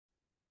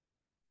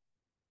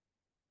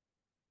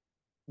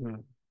Hmm.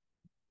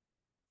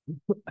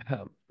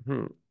 Um,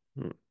 hmm,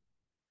 hmm.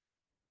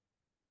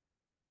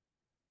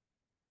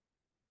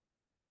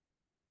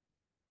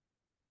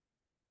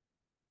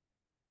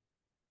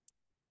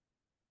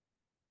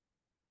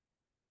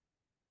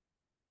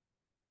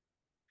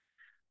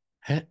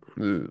 Here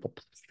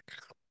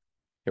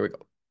we go.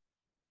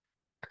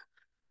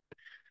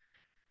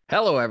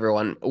 Hello,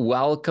 everyone.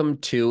 Welcome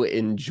to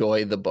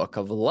Enjoy the Book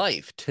of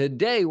Life.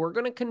 Today, we're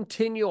going to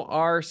continue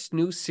our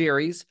new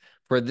series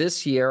for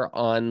this year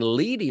on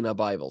leading a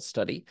Bible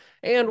study.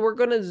 And we're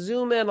going to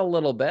zoom in a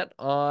little bit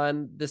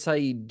on this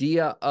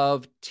idea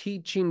of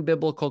teaching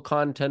biblical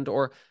content,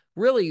 or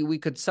really, we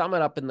could sum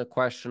it up in the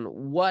question,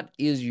 what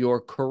is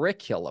your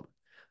curriculum?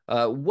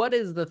 What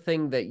is the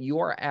thing that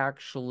you're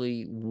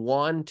actually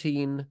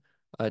wanting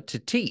to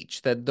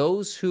teach? That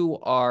those who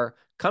are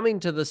coming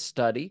to the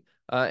study,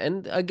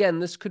 and again,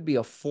 this could be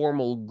a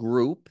formal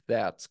group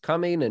that's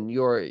coming, and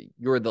you're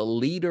the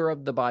leader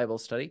of the Bible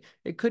study.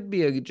 It could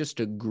be just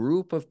a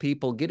group of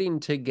people getting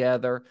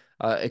together.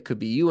 It could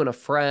be you and a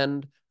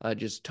friend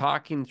just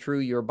talking through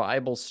your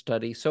Bible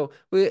study. So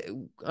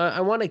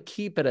I want to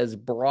keep it as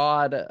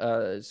broad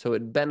so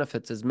it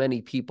benefits as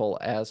many people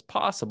as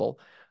possible.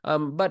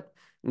 But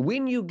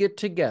when you get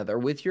together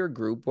with your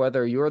group,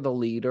 whether you're the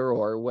leader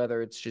or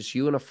whether it's just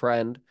you and a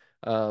friend,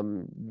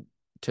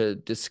 to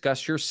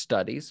discuss your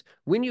studies,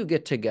 when you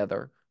get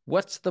together,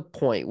 what's the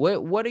point?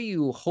 What are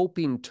you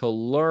hoping to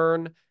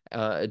learn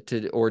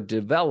to or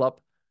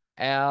develop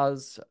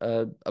as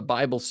a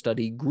Bible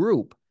study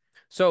group?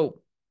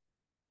 So,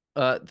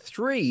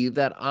 three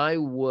that I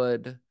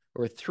would,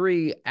 or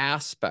three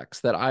aspects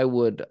that I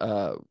would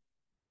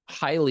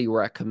highly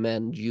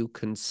recommend you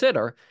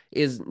consider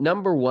is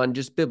number one,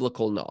 just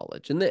biblical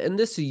knowledge. And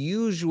this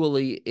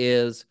usually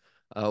is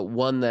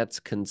one that's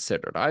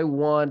considered. I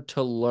want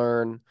to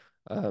learn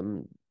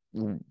um,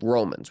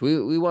 Romans.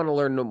 We want to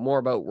learn more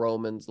about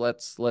Romans.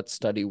 Let's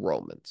study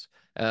Romans.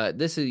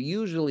 This is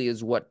usually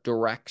is what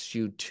directs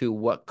you to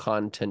what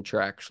content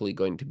you're actually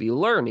going to be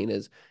learning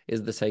is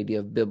this idea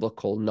of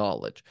biblical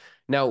knowledge.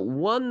 Now,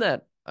 one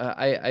that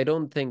I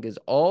don't think is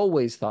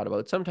always thought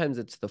about. Sometimes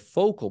it's the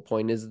focal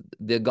point is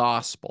the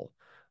gospel.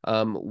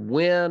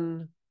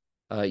 When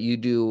you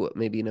do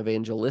maybe an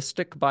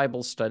evangelistic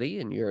Bible study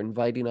and you're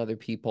inviting other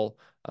people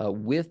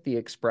with the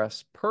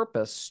express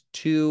purpose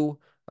to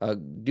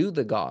do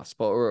the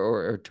gospel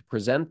or to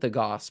present the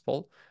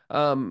gospel,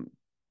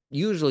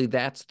 usually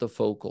that's the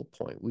focal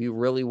point. We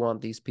really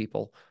want these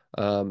people,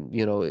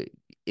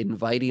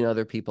 inviting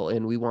other people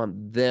in. We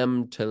want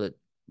them to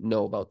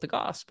know about the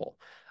gospel.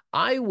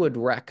 I would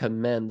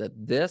recommend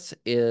that this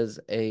is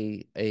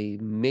a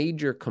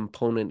major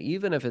component,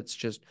 even if it's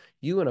just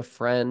you and a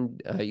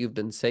friend, you've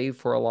been saved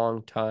for a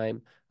long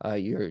time,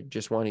 you're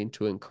just wanting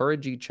to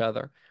encourage each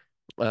other.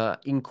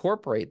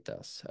 Incorporate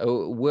this.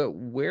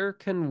 Where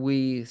can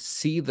we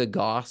see the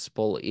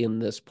gospel in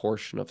this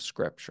portion of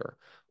scripture?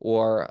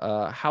 Or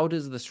how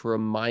does this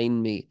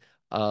remind me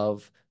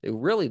of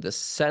really the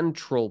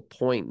central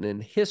point in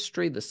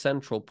history, the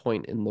central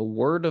point in the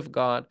Word of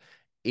God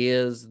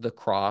is the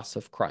cross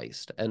of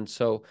Christ. And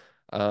so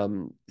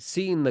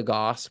seeing the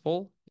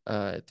gospel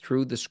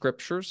through the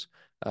scriptures,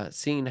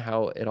 seeing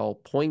how it all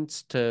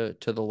points to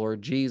the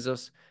Lord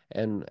Jesus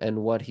and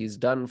what he's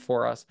done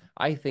for us.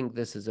 I think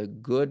this is a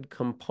good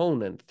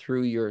component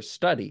through your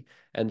study.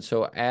 And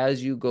so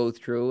as you go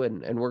through,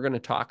 and we're going to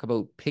talk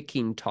about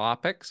picking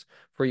topics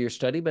for your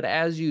study, but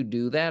as you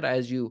do that,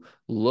 as you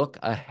look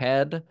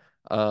ahead,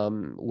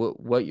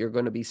 what you're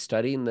going to be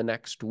studying the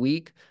next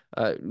week,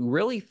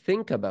 really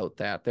think about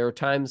that. There are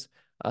times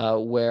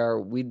where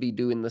we'd be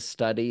doing the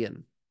study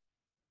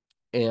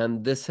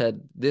and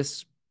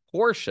this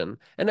portion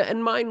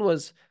and mine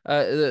was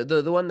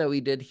the one that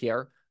we did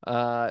here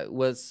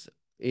was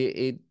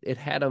it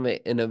had an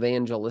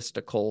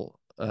evangelistical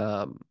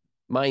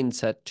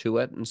mindset to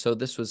it, and so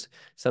this was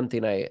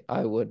something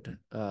I would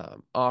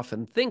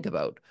often think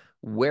about.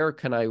 Where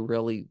can I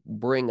really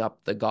bring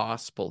up the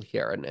gospel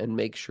here and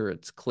make sure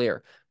it's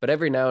clear? But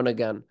every now and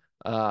again,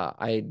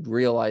 I'd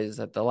realize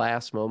at the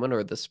last moment,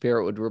 or the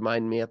Spirit would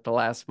remind me at the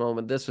last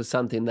moment, this was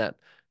something that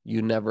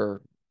you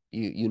never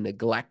you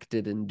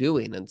neglected in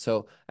doing. And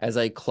so as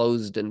I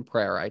closed in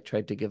prayer, I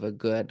tried to give a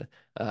good,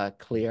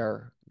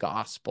 clear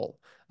gospel.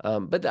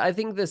 But I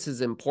think this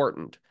is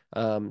important,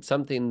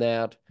 something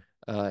that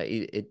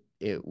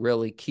it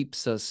really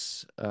keeps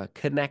us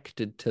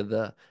connected to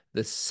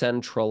the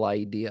central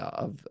idea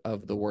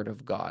of the Word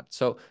of God.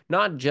 So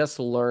not just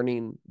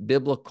learning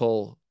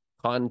biblical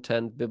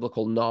content,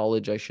 biblical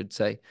knowledge, I should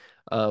say,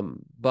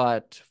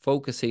 but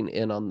focusing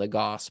in on the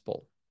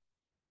gospel.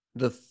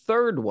 The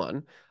third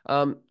one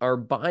are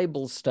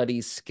Bible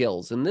study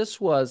skills. And this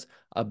was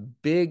a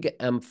big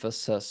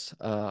emphasis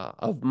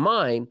of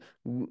mine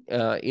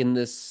in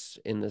this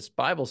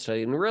Bible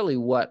study. And really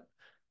what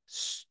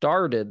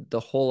started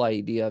the whole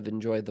idea of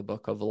Enjoy the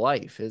Book of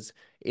Life is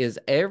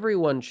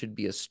everyone should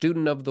be a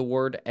student of the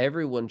Word.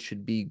 Everyone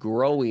should be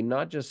growing,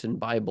 not just in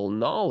Bible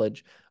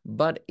knowledge,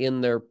 but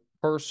in their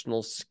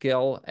personal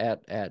skill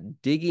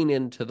at digging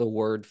into the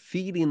word,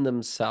 feeding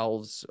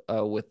themselves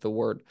with the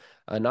word,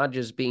 not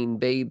just being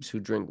babes who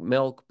drink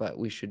milk, but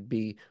we should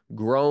be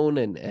grown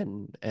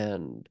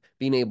and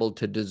being able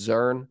to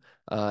discern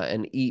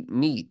and eat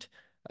meat.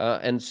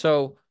 And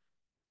so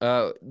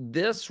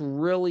this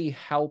really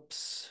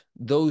helps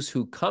those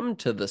who come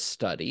to the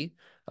study.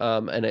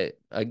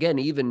 Again,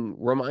 even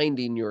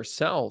reminding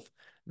yourself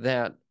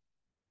that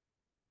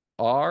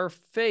our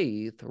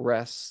faith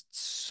rests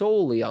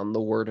solely on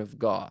the Word of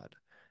God,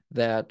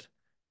 that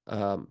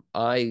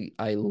I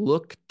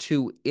look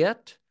to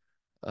it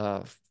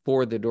uh,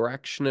 for the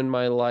direction in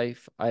my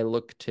life. I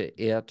look to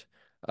it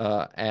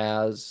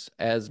as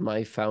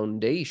my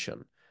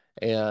foundation.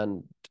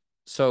 And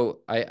so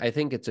I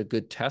think it's a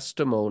good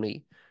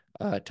testimony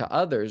to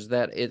others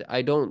that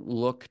I don't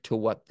look to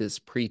what this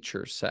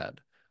preacher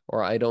said,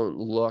 or I don't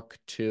look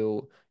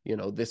to,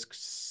 this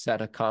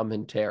set of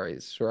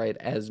commentaries, right,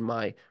 as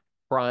my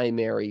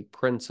primary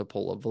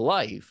principle of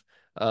life.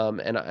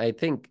 And I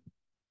think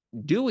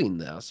doing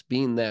this,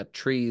 being that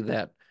tree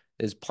that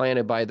is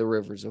planted by the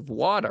rivers of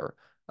water,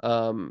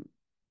 um,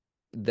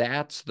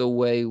 that's the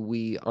way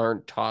we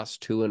aren't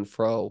tossed to and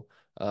fro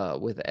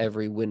with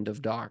every wind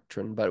of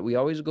doctrine. But we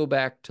always go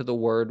back to the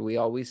word. We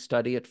always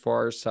study it for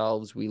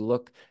ourselves. We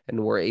look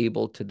and we're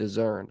able to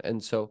discern.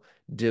 And so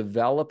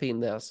developing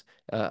this,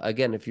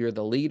 again, if you're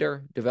the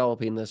leader,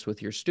 developing this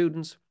with your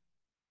students,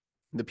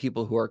 the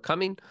people who are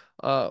coming,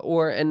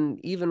 and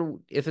even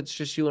if it's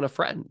just you and a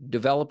friend,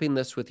 developing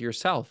this with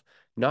yourself,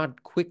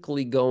 not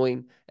quickly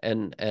going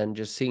and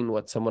just seeing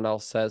what someone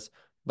else says,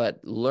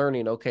 but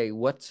learning, okay,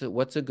 what's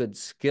a good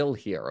skill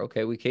here?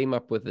 Okay, we came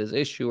up with this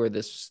issue or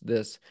this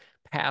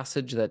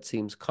passage that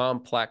seems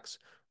complex.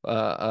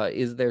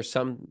 Is there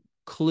some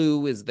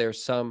clue? Is there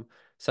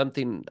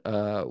something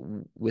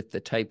with the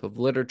type of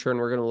literature? And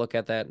we're going to look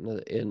at that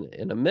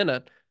in a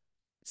minute,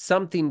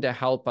 something to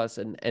help us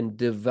and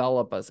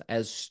develop us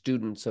as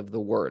students of the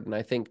word. And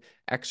I think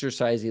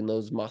exercising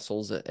those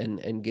muscles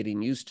and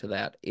getting used to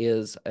that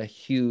is a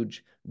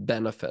huge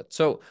benefit.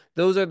 So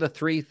those are the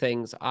three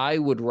things I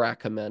would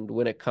recommend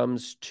when it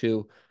comes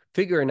to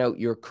figuring out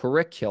your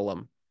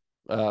curriculum,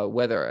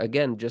 whether,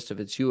 again, just if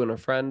it's you and a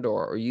friend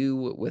or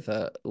you with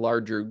a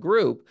larger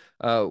group,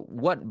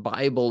 what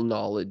Bible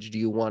knowledge do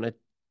you want to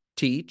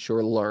teach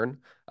or learn?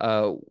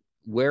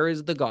 Where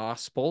is the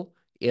gospel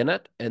in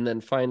it? And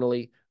then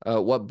finally,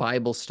 what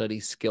Bible study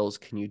skills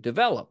can you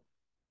develop?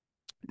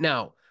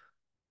 Now,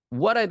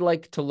 what I'd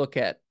like to look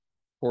at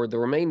for the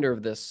remainder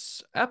of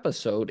this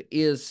episode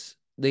is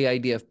the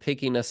idea of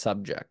picking a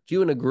subject.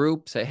 You and a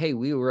group say, hey,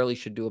 we really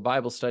should do a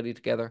Bible study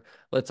together.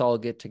 Let's all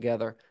get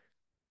together.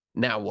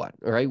 Now what?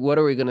 All right. What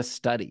are we going to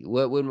study?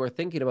 When we're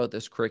thinking about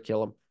this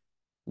curriculum,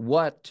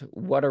 what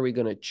are we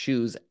going to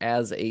choose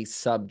as a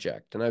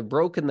subject? And I've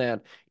broken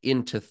that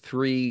into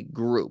three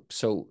groups.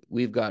 So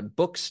we've got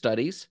book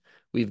studies,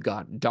 we've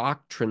got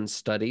doctrine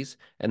studies,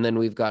 and then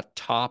we've got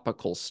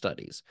topical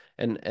studies,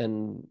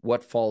 and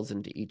what falls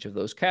into each of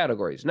those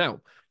categories. Now,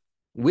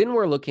 when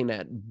we're looking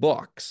at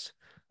books,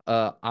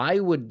 I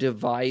would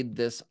divide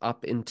this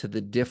up into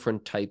the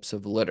different types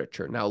of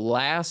literature. Now,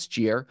 last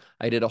year,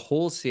 I did a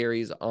whole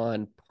series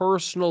on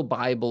personal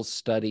Bible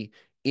study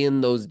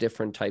in those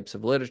different types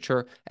of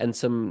literature and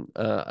some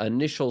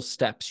initial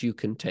steps you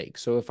can take.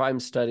 So if I'm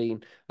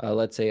studying,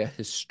 let's say, a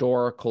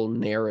historical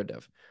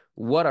narrative,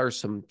 what are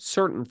some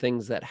certain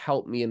things that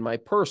help me in my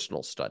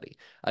personal study?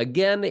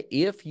 Again,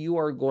 if you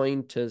are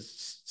going to,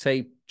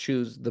 say,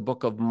 choose the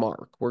book of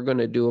Mark, we're going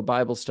to do a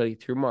Bible study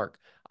through Mark,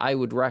 I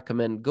would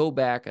recommend go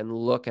back and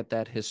look at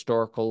that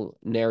historical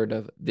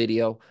narrative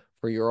video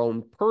for your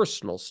own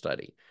personal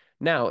study.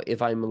 Now,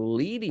 if I'm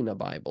leading a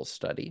Bible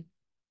study,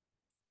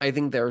 I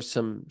think there are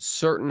some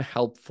certain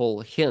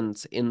helpful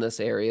hints in this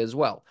area as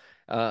well.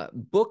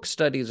 Book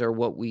studies are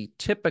what we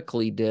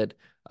typically did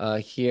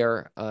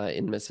here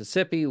in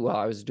Mississippi while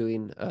I was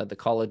doing the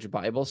college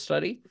Bible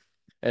study.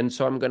 And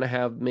so I'm going to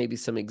have maybe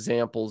some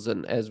examples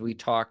and as we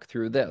talk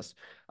through this.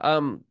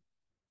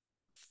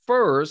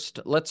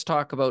 First, let's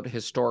talk about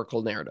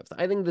historical narrative.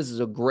 I think this is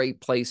a great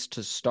place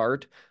to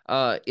start.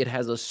 It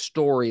has a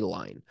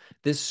storyline.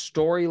 This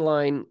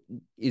storyline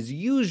is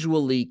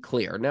usually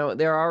clear. Now,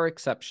 there are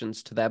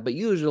exceptions to that, but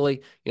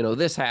usually,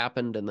 this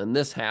happened, and then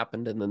this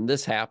happened, and then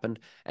this happened.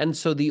 And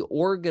so the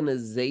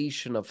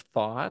organization of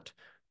thought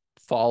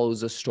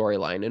follows a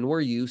storyline, and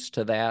we're used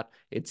to that.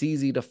 It's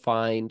easy to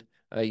find,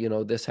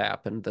 this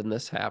happened, then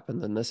this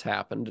happened, then this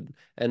happened.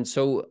 And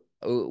so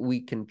we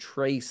can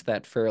trace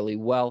that fairly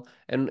well.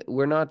 And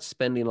we're not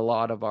spending a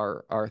lot of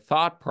our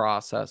thought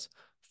process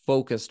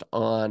focused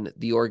on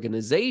the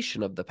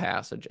organization of the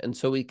passage. And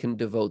so we can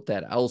devote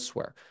that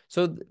elsewhere.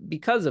 So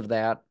because of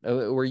that,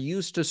 we're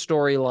used to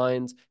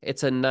storylines.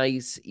 It's a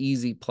nice,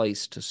 easy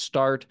place to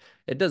start.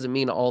 It doesn't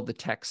mean all the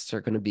texts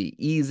are going to be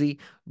easy,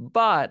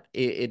 but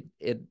it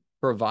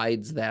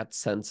provides that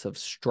sense of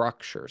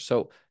structure.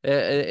 So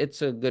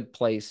it's a good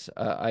place,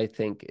 I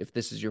think, if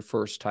this is your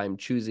first time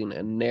choosing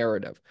a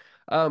narrative.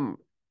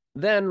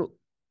 Then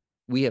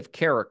we have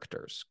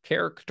characters.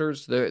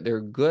 Characters,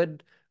 they're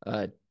good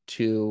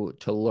to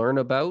learn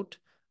about,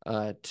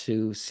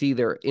 to see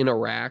their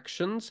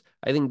interactions.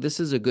 I think this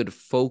is a good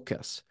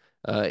focus.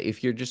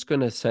 If you're just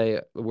going to say,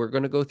 we're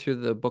going to go through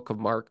the book of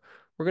Mark,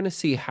 we're going to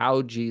see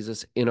how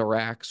Jesus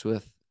interacts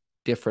with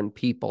different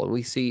people. And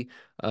we see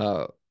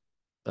uh,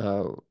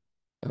 uh,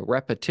 a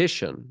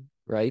repetition,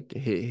 right?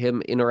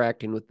 Him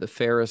interacting with the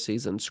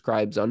Pharisees and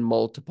scribes on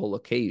multiple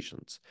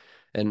occasions.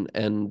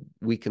 And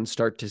we can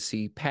start to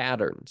see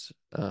patterns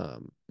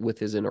with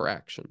his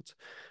interactions.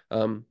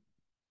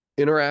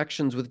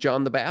 Interactions with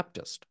John the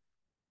Baptist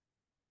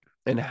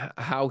and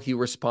how he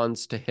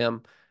responds to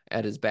him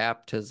at his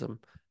baptism,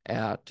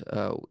 at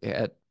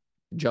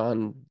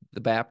John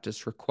the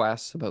Baptist's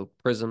requests about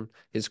prison,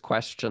 his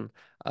question,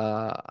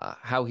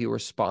 how he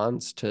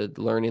responds to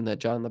learning that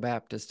John the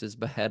Baptist is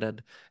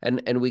beheaded,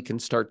 and we can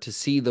start to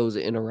see those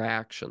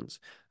interactions,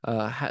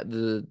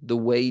 the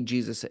way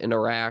Jesus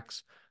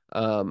interacts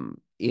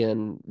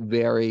in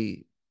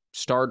very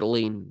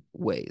startling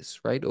ways,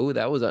 right? Oh,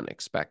 that was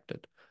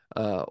unexpected,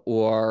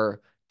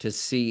 or to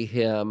see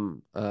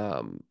him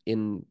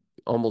in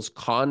almost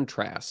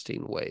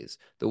contrasting ways,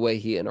 the way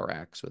he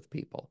interacts with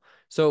people.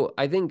 So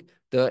I think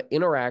the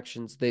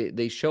interactions,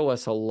 they show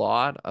us a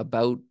lot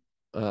about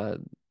uh,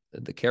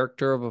 the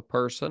character of a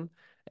person,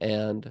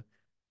 and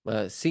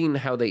seeing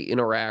how they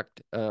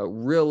interact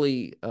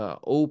really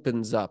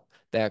opens up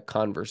that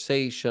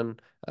conversation,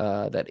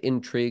 that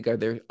intrigue. Are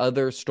there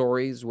other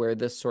stories where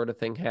this sort of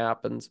thing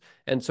happens?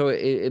 And so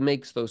it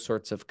makes those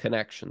sorts of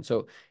connections.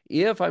 So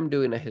if I'm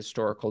doing a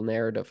historical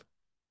narrative,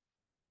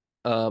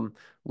 um,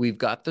 we've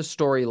got the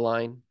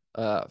storyline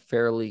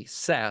fairly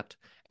set,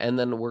 and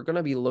then we're going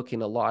to be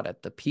looking a lot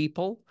at the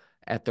people,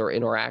 at their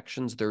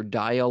interactions, their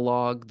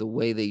dialogue, the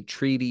way they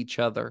treat each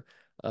other.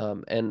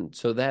 And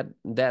so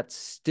that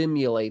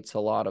stimulates a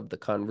lot of the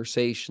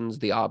conversations,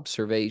 the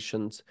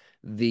observations,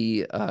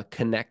 the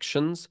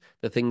connections,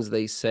 the things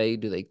they say.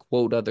 Do they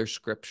quote other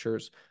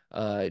scriptures?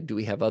 Do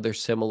we have other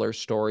similar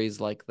stories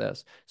like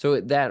this?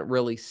 So that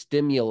really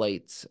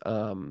stimulates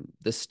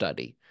the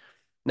study.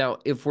 Now,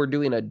 if we're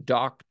doing a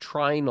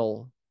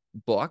doctrinal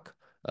book,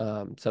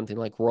 something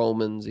like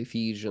Romans,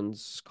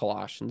 Ephesians,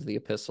 Colossians, the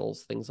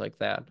epistles, things like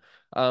that,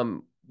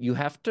 you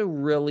have to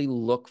really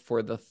look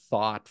for the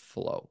thought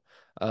flow.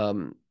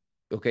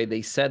 Okay,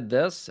 they said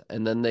this,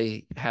 and then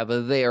they have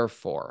a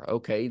therefore.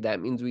 Okay,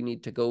 that means we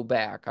need to go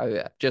back.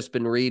 I've just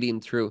been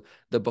reading through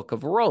the book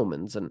of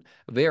Romans, and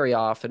very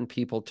often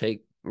people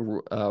take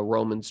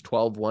Romans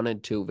 12, 1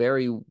 and 2,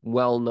 very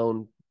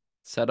well-known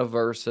set of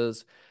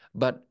verses,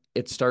 but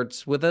it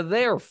starts with a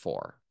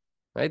therefore,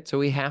 right? So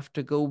we have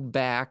to go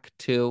back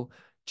to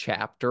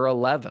chapter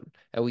 11,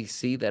 and we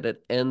see that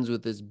it ends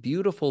with this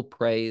beautiful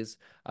praise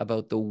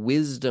about the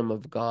wisdom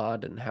of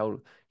God and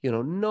how,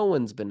 no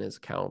one's been his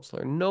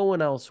counselor. No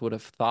one else would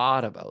have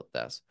thought about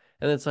this.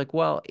 And it's like,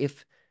 well,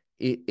 if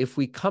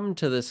we come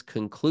to this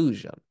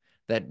conclusion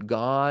that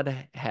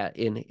God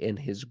in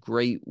his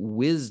great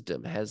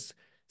wisdom has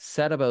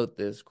set about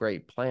this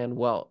great plan,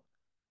 well,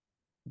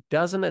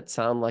 doesn't it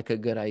sound like a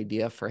good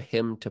idea for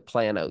him to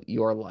plan out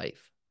your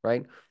life,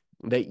 right?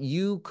 That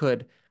you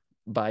could,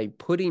 by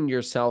putting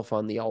yourself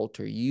on the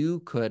altar,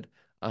 you could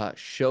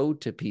show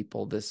to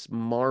people this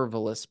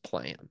marvelous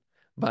plan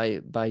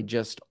by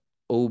just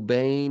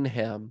obeying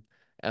him,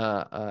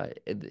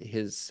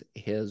 his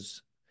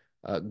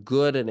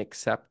good and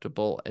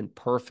acceptable and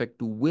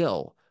perfect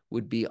will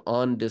would be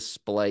on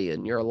display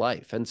in your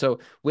life. And so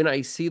when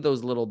I see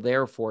those little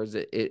therefores,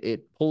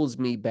 it pulls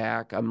me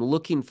back. I'm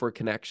looking for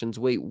connections.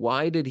 Wait,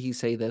 why did he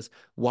say this?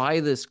 Why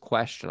this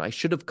question? I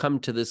should have come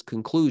to this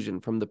conclusion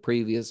from the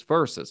previous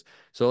verses.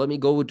 So let me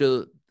go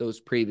to those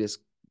previous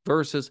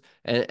verses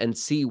and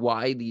see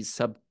why these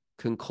sub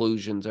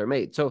conclusions are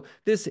made. So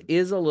this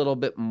is a little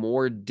bit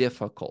more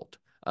difficult,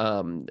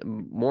 when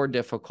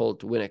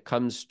it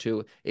comes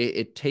to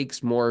it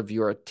takes more of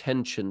your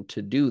attention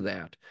to do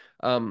that.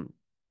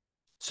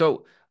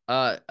 So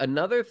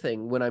another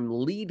thing, when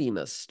I'm leading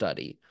a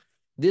study,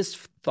 this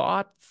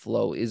thought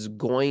flow is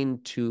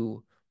going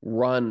to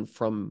run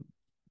from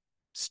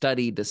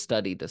study to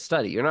study to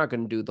study. You're not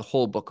going to do the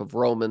whole book of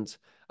Romans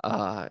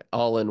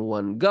all in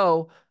one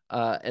go.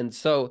 And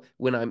so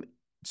when I'm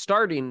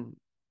starting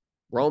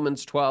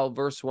Romans 12,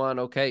 verse 1.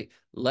 Okay,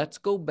 let's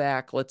go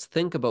back. Let's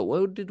think about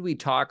what did we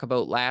talk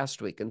about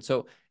last week? And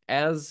so,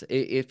 as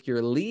if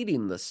you're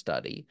leading the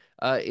study,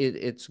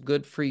 it's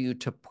good for you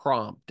to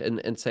prompt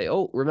and say,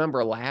 oh,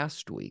 remember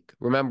last week?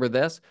 Remember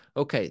this?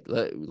 Okay,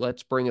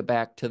 let's bring it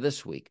back to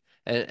this week.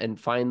 And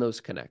find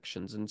those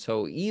connections. And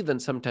so even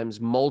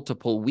sometimes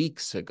multiple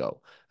weeks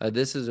ago,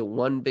 this is a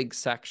one big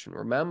section.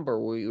 Remember,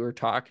 we were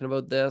talking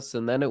about this,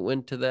 and then it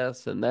went to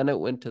this, and then it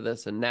went to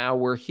this, and now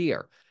we're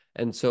here.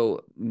 And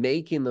so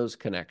making those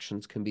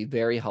connections can be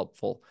very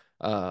helpful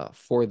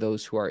for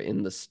those who are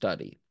in the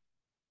study.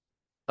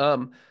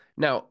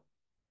 Now,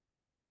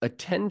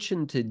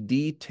 attention to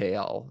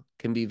detail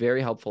can be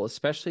very helpful,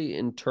 especially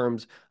in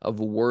terms of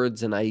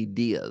words and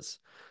ideas.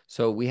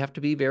 So we have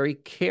to be very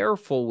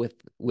careful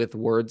with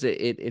words.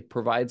 It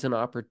provides an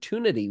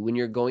opportunity when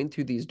you're going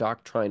through these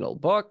doctrinal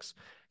books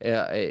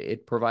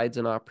It provides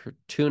an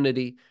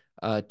opportunity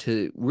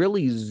to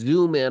really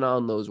zoom in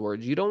on those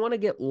words. You don't want to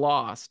get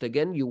lost.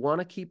 Again, you want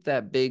to keep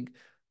that big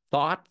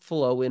thought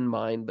flow in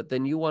mind, but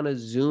then you want to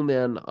zoom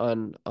in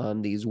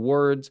on these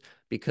words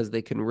because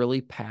they can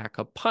really pack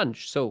a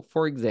punch. So,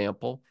 for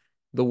example,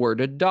 the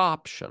word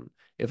adoption.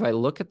 If I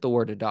look at the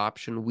word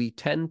adoption, we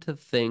tend to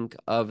think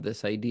of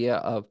this idea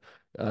of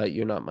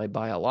you're not my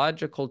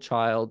biological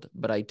child,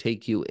 but I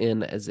take you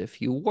in as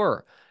if you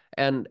were.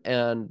 And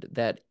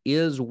that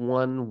is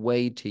one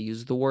way to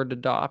use the word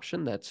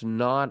adoption. That's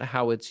not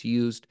how it's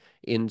used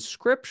in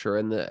Scripture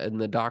in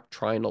the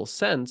doctrinal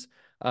sense,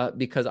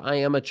 because I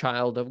am a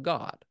child of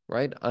God,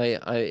 right?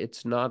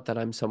 It's not that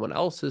I'm someone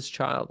else's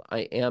child.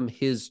 I am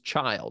His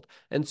child,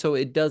 and so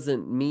it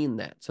doesn't mean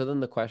that. So then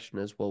the question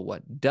is, well,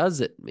 what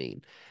does it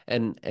mean?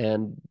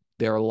 And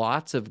there are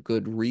lots of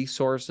good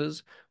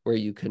resources where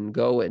you can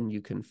go and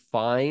you can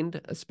find,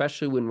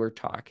 especially when we're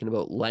talking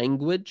about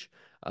language.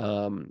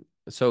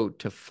 So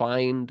to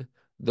find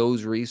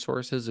those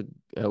resources,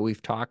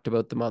 we've talked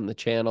about them on the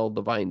channel,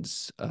 the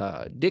Vine's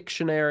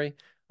Dictionary,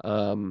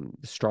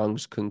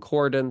 Strong's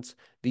Concordance.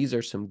 These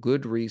are some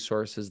good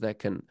resources that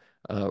can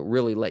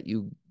really let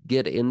you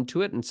get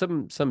into it, and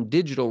some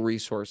digital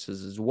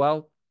resources as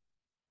well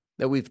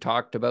that we've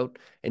talked about,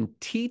 and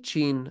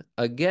teaching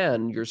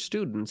again your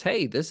students,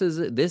 hey, this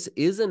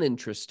is an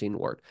interesting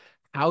word.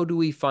 How do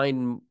we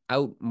find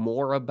out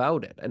more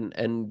about it?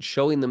 And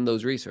showing them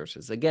those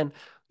resources. Again,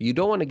 you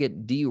don't want to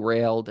get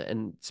derailed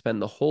and spend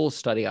the whole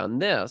study on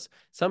this.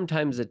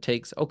 Sometimes it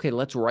takes, okay,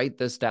 let's write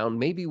this down.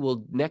 Maybe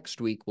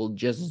next week we'll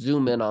just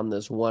zoom in on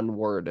this one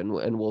word and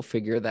we'll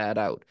figure that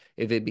out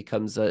if it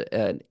becomes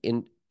a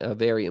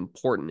very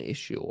important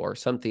issue or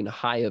something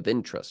high of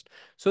interest.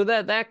 So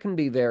that can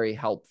be very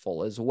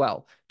helpful as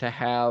well to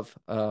have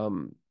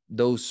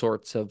those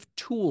sorts of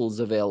tools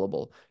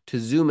available to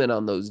zoom in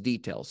on those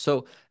details.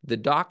 So the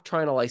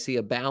doctrinal, I see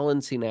a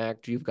balancing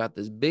act. You've got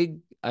this big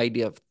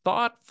idea of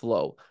thought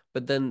flow,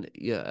 but then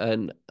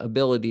an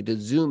ability to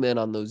zoom in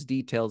on those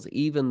details,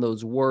 even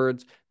those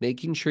words,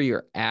 making sure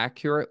you're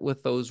accurate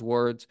with those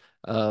words,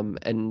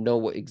 and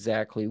know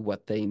exactly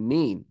what they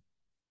mean.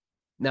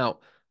 Now,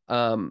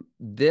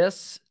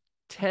 this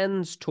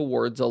tends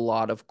towards a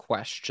lot of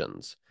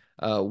questions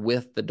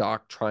with the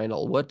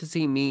doctrinal. What does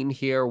he mean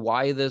here?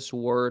 Why this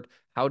word?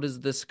 How does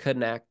this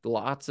connect?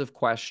 Lots of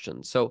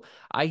questions. So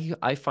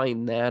I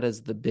find that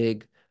as the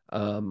big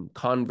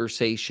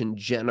conversation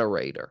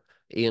generator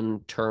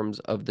in terms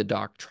of the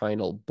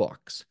doctrinal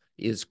books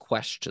is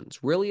questions.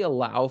 Really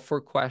allow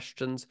for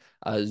questions,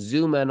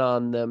 zoom in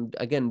on them.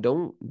 Again,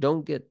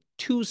 don't get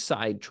too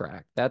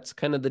sidetracked. That's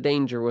kind of the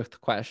danger with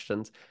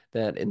questions,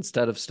 that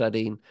instead of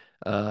studying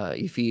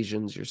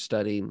Ephesians, you're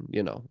studying,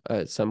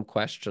 some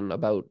question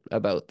about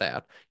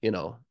that,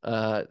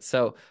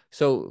 so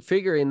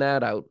figuring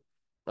that out.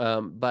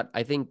 But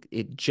I think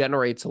it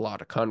generates a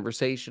lot of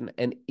conversation.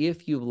 And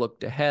if you've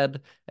looked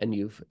ahead and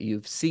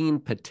you've seen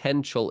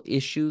potential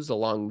issues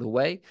along the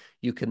way,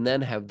 you can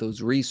then have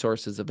those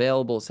resources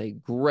available. Say,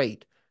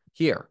 great,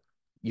 here,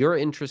 you're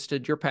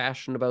interested, you're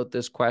passionate about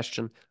this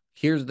question.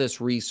 Here's this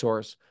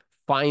resource.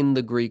 Find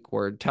the Greek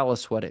word. Tell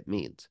us what it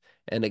means.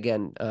 And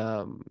again,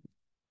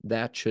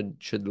 that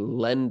should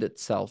lend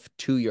itself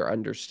to your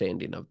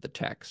understanding of the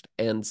text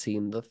and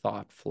seeing the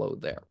thought flow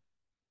there.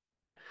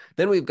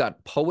 Then we've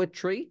got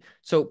poetry.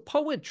 So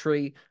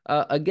poetry,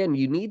 again,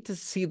 you need to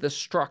see the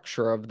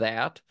structure of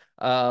that.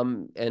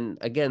 And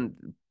again,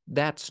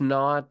 that's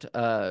not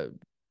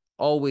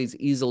always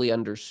easily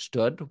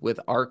understood with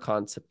our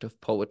concept of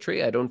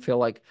poetry. I don't feel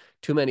like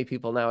too many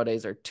people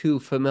nowadays are too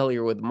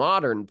familiar with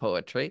modern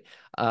poetry,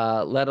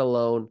 let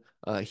alone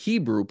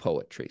Hebrew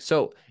poetry.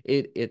 So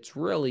it's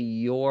really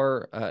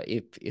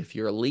if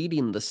you're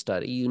leading the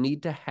study, you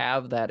need to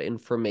have that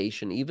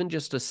information, even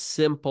just a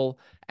simple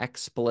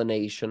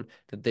explanation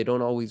that they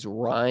don't always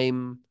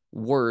rhyme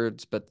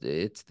words, but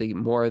it's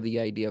more the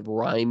idea of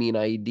rhyming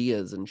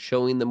ideas and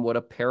showing them what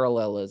a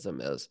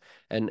parallelism is,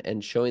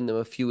 and showing them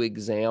a few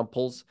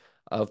examples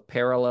of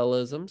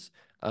parallelisms.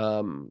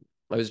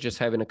 I was just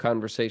having a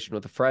conversation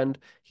with a friend.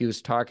 He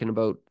was talking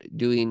about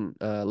leading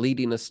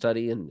a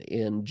study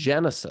in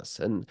Genesis,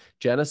 and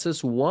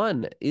Genesis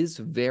 1 is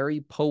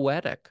very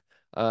poetic,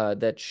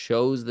 that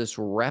shows this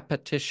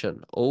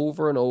repetition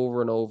over and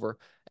over and over.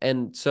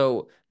 And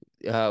so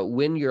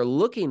when you're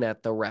looking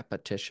at the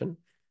repetition,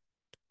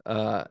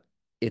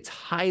 it's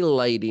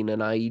highlighting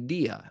an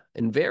idea.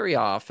 And very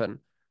often,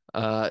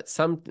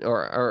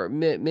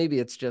 maybe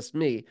it's just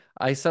me,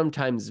 I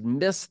sometimes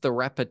miss the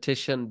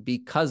repetition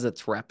because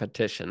it's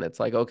repetition. It's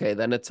like, okay,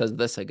 then it says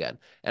this again.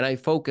 And I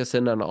focus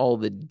in on all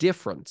the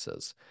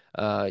differences.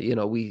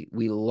 We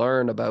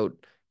learn about,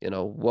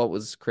 what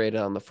was created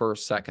on the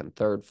first, second,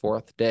 third,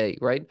 fourth day,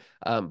 right?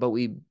 But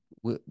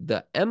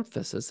the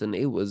emphasis, and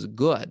it was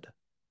good,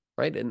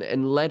 right?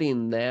 And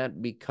letting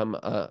that become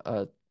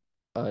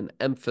an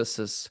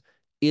emphasis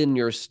in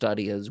your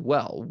study as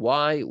well.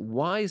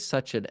 Why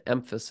such an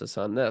emphasis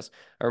on this?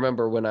 I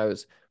remember when I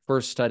was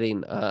first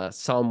studying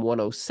Psalm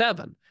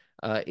 107,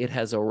 it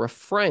has a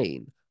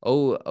refrain.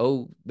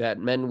 that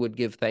men would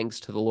give thanks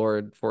to the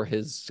Lord for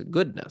his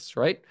goodness,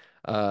 right?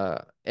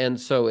 And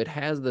so it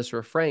has this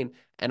refrain,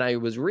 and I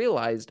was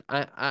realized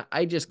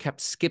I just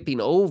kept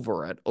skipping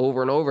over it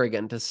over and over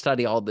again to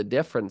study all the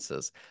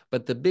differences.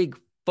 But the big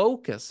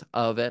focus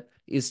of it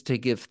is to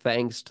give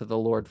thanks to the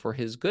Lord for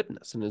his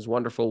goodness and his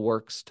wonderful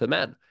works to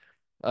men.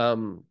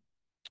 Um,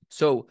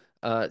 so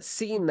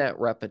seeing that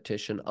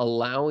repetition,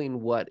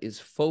 allowing what is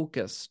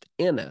focused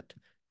in it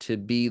to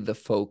be the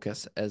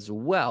focus as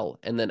well,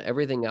 and then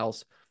everything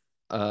else,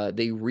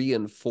 they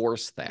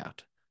reinforce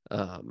that,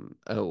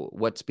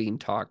 what's being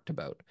talked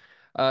about.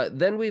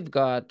 Then we've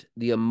got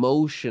the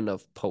emotion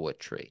of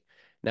poetry.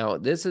 Now,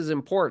 this is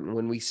important.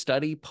 When we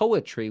study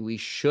poetry, we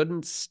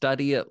shouldn't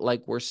study it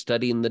like we're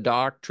studying the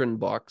doctrine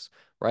books,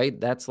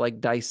 right? That's like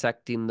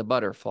dissecting the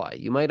butterfly.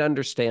 You might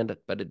understand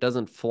it, but it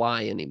doesn't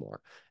fly anymore.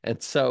 And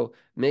so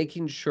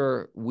making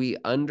sure we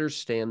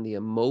understand the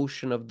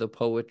emotion of the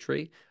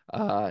poetry.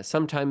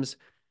 Sometimes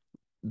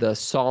the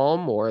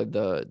psalm or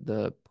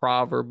the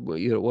proverb,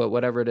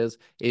 whatever it is,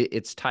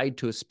 it's tied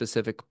to a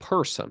specific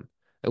person,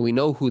 and we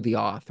know who the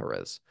author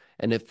is.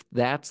 And if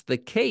that's the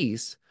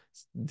case,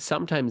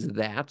 sometimes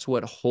that's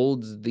what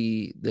holds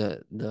the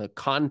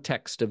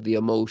context of the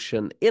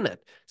emotion in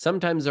it.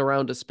 Sometimes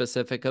around a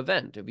specific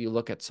event. If you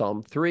look at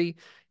Psalm 3,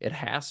 it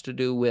has to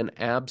do when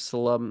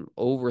Absalom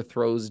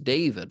overthrows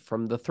David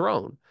from the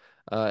throne.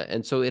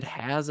 And so it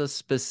has a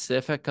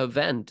specific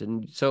event.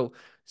 And so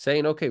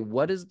saying, okay,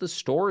 what is the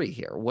story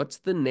here? What's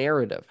the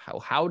narrative?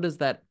 How does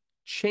that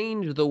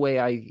change the way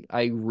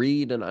I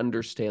read and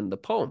understand the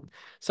poem?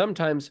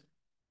 Sometimes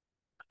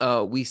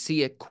we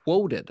see it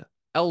quoted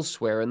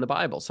elsewhere in the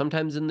Bible,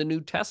 sometimes in the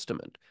New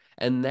Testament.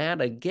 And that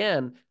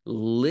again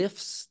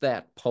lifts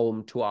that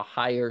poem to a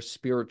higher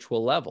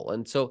spiritual level.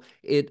 And so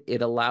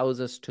it allows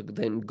us to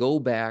then go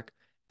back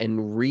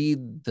and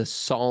read the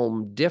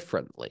psalm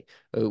differently.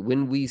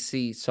 When we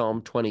see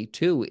Psalm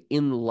 22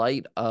 in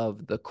light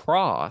of the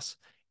cross,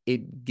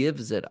 it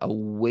gives it a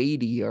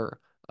weightier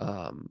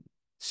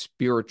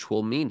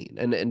spiritual meaning,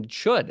 and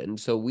should. And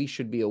so we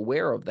should be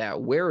aware of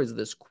that. Where is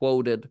this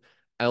quoted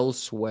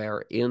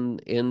elsewhere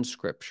in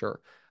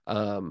Scripture,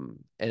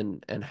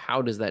 and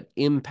how does that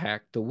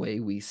impact the way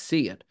we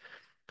see it?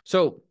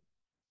 So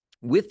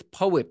with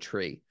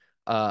poetry,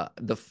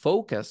 the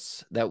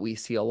focus that we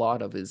see a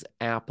lot of is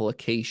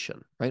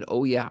application, right?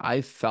 Oh yeah,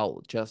 I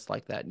felt just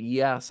like that.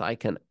 Yes, I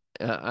can.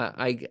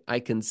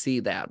 I can see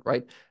that,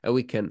 right? And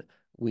we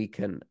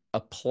can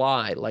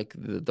apply like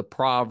the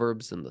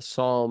Proverbs and the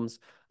Psalms.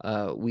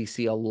 We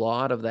see a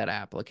lot of that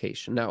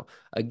application. Now,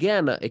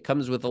 again, it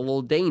comes with a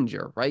little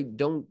danger, right?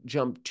 Don't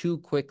jump too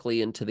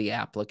quickly into the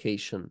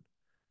application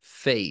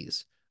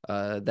phase.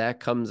 That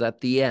comes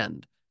at the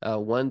end.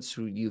 Once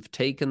you've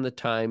taken the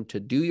time to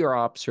do your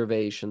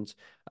observations,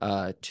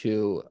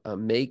 to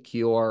make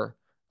your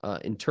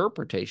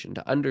interpretation,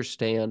 to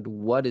understand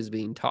what is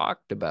being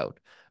talked about.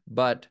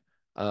 But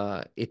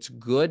it's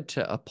good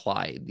to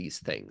apply these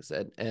things.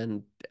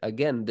 And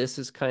again, this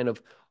is kind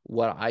of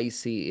what I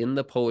see in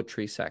the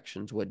poetry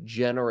sections. What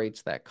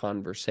generates that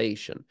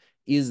conversation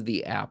is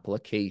the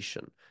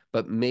application,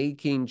 but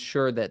making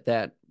sure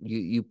that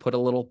you put a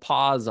little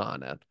pause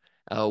on it,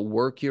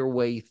 work your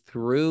way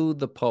through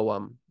the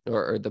poem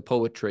or the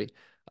poetry,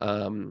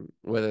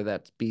 whether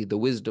that be the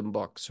wisdom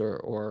books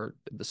or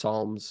the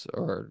Psalms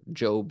or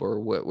Job or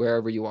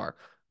wherever you are,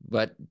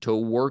 but to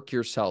work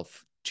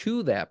yourself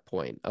to that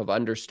point of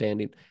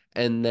understanding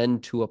and then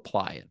to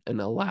apply it and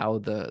allow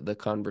the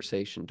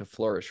conversation to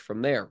flourish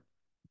from there.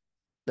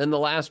 Then the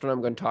last one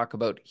I'm going to talk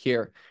about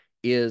here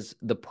is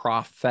the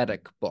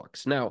prophetic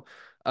books. Now,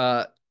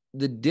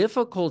 the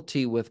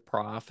difficulty with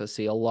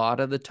prophecy a lot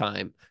of the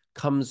time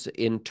comes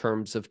in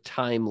terms of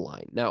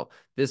timeline. Now,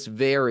 this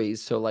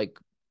varies. So, like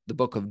the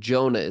book of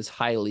Jonah is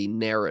highly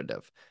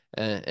narrative.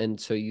 And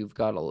so you've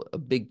got a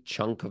big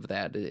chunk of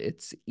that.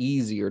 It's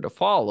easier to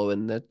follow,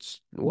 and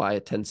that's why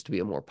it tends to be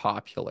a more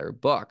popular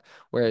book.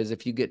 Whereas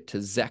if you get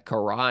to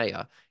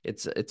Zechariah,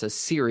 it's a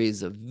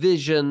series of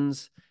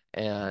visions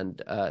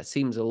and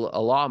seems a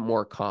lot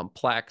more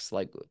complex.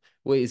 Like,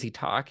 wait, is he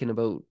talking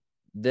about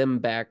them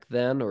back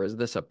then, or is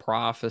this a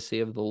prophecy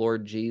of the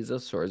Lord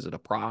Jesus, or is it a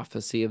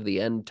prophecy of the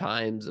end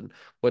times and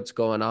what's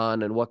going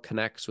on and what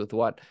connects with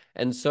what?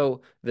 And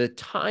so the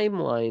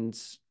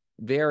timelines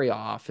very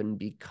often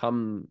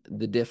become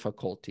the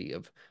difficulty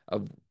of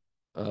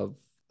uh,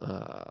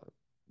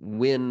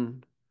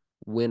 when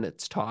when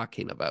it's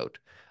talking about.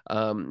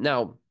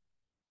 Now,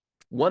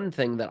 one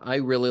thing that I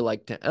really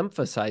like to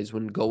emphasize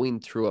when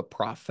going through a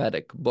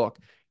prophetic book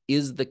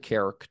is the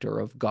character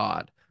of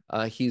God.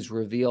 He's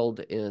revealed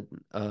in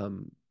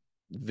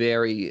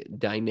very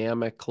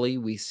dynamically.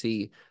 We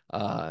see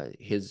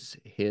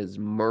his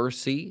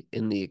mercy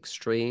in the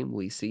extreme.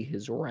 We see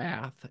his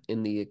wrath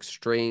in the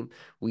extreme.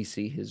 We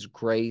see his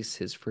grace,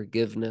 his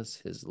forgiveness,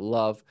 his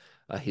love,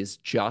 his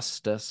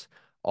justice.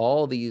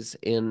 All these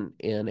in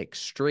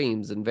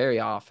extremes, and very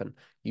often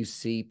you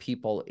see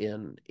people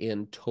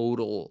in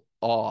total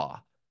awe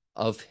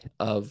of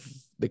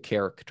the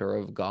character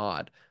of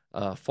God.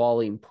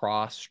 falling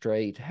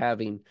prostrate,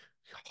 having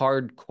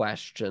hard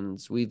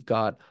questions. We've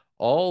got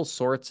all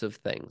sorts of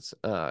things.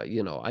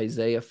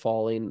 Isaiah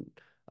falling,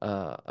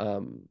 uh,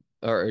 um,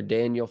 or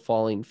Daniel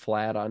falling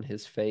flat on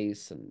his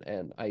face,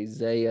 and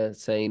Isaiah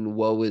saying,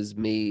 "Woe is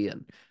me,"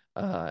 and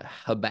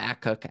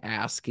Habakkuk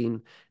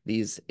asking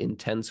these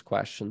intense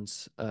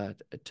questions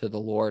to the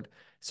Lord.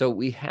 So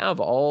we have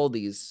all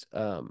these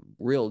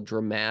real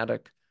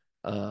dramatic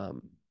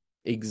um,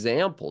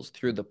 examples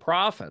through the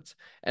prophets.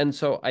 And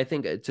so I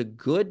think it's a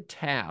good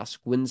task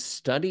when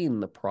studying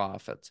the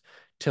prophets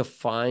to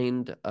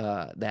find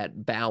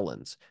that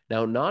balance.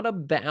 Now, not a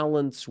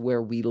balance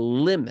where we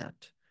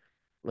limit,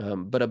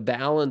 but a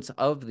balance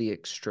of the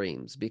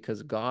extremes,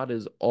 because God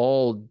is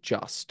all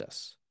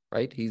justice,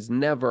 right? He's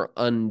never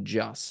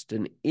unjust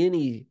in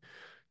any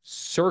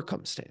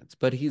circumstance,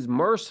 but he's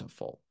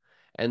merciful.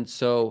 And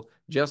so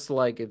just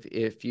like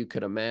if you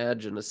could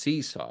imagine a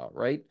seesaw,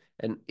 right?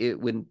 And it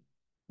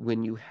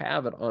when you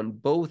have it on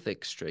both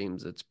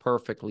extremes, it's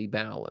perfectly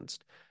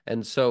balanced.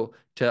 And so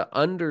to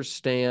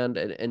understand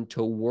and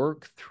to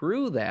work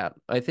through that,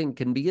 I think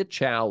can be a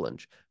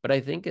challenge, but I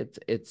think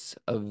it's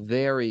a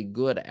very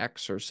good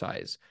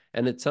exercise.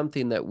 And it's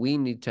something that we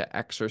need to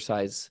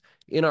exercise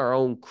in our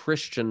own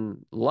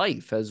Christian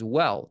life as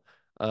well,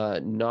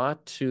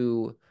 not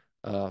to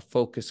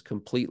focus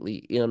completely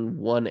in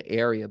one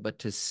area, but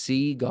to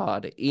see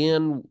God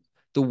in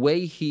the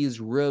way he's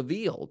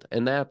revealed.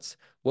 And that's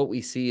what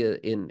we see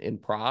in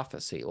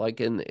prophecy,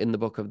 like in the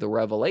book of the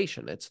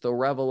Revelation. It's the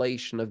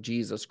revelation of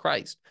Jesus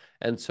Christ.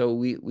 And so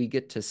we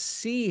get to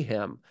see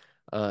him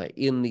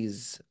in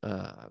these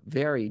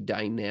very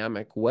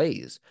dynamic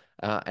ways,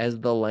 as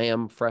the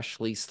lamb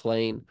freshly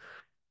slain,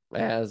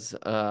 as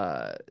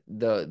the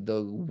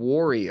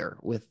warrior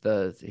with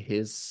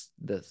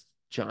the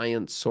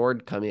giant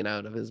sword coming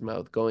out of his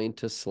mouth, going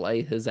to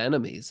slay his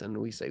enemies. And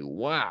we say,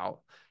 wow,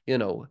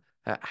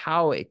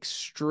 how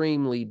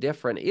extremely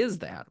different is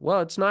that?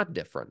 Well, it's not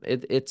different.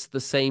 It's the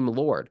same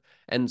Lord.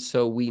 And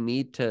so we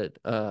need to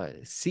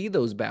see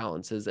those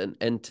balances,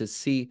 and to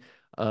see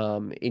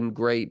in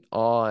great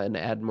awe and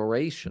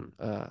admiration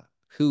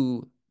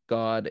who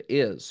God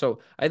is.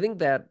 So I think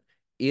that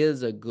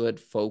is a good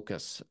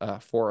focus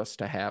for us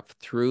to have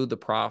through the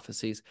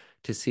prophecies,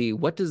 to see,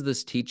 what does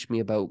this teach me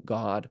about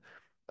God?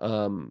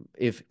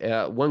 If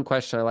one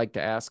question I like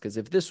to ask is,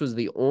 if this was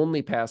the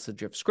only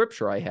passage of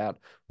scripture I had,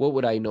 what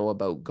would I know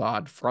about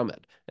God from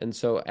it? And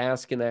so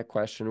asking that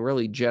question,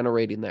 really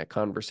generating that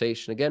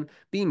conversation, again,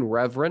 being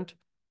reverent.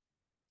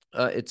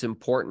 It's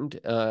important,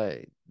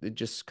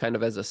 just kind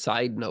of as a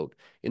side note,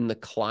 in the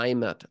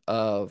climate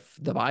of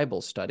the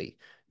Bible study,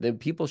 then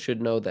people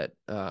should know that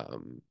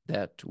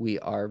we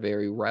are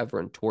very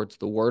reverent towards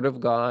the Word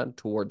of God,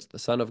 towards the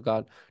Son of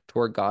God,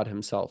 toward God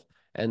Himself.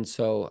 And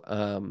so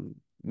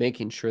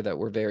making sure that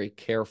we're very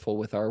careful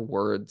with our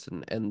words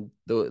and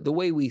the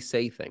way we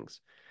say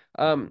things.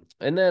 And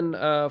then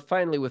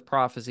finally, with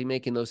prophecy,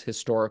 making those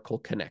historical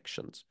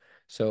connections.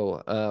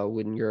 So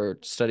when you're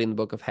studying the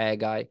book of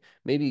Haggai,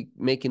 maybe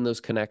making those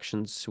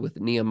connections with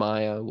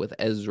Nehemiah, with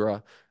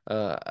Ezra,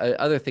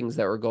 other things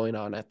that were going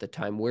on at the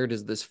time. Where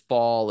does this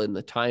fall in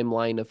the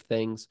timeline of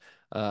things?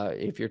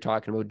 If you're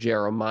talking about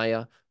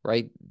Jeremiah,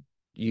 right?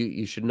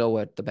 You should know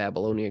what the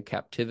Babylonian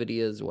captivity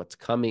is, what's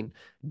coming.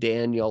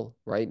 Daniel,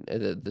 right?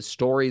 The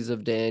stories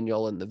of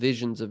Daniel and the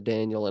visions of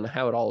Daniel, and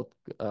how it all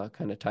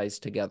kind of ties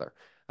together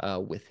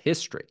with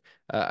history,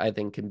 I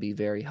think can be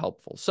very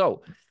helpful.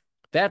 So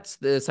that's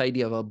this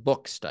idea of a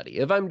book study.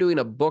 If I'm doing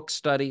a book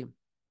study,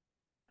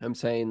 I'm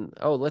saying,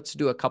 oh, let's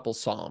do a couple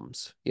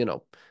Psalms. Uh,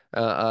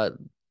 uh,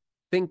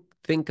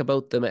 think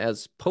about them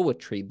as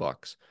poetry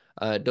books.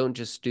 Don't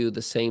just do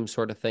the same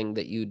sort of thing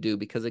that you do,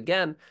 because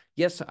again,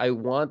 yes, I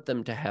want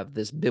them to have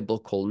this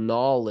biblical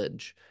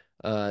knowledge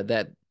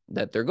that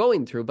they're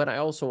going through, but I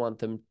also want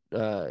them,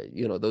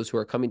 those who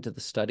are coming to the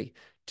study,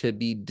 to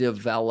be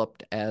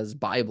developed as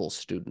Bible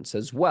students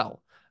as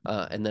well.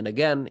 And then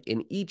again,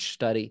 in each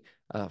study,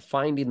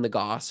 finding the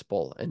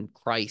gospel and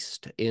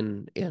Christ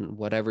in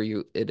whatever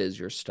it is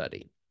you're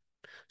studying.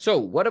 So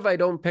what if I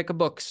don't pick a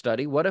book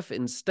study? What if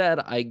instead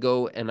I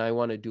go and I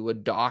want to do a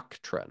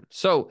doctrine?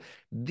 So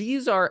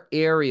these are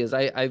areas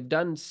I've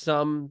done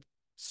some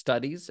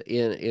studies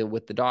in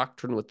with the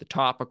doctrine, with the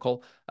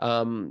topical,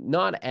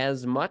 not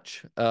as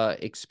much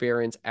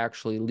experience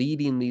actually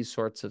leading these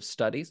sorts of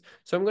studies.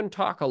 So I'm going to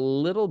talk a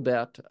little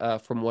bit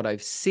from what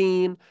I've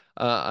seen.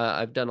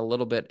 I've done a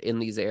little bit in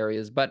these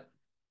areas, but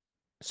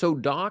so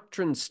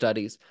doctrine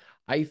studies,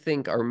 I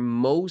think, are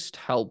most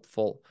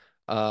helpful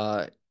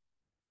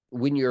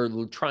when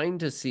you're trying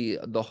to see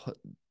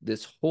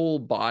this whole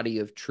body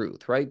of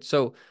truth, right?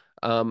 So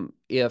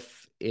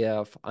if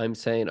I'm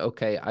saying,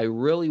 okay, I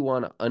really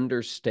want to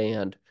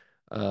understand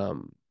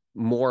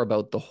more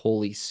about the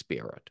Holy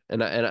Spirit,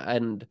 and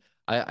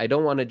I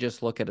don't want to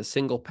just look at a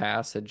single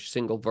passage,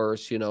 single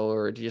verse,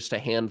 or just a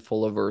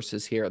handful of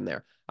verses here and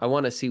there. I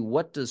want to see,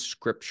 what does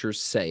Scripture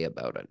say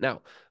about it.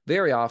 Now,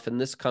 very often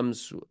this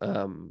comes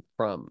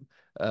from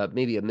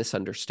maybe a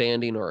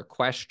misunderstanding or a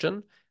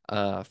question.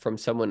 from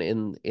someone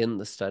in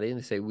the study, and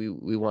they say,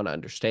 we want to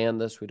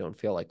understand this. We don't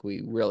feel like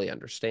we really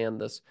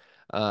understand this.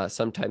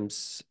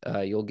 Sometimes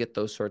you'll get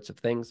those sorts of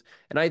things.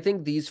 And I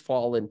think these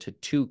fall into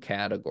two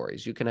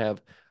categories. You can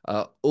have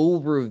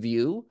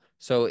overview.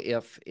 So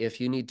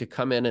if you need to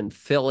come in and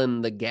fill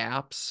in the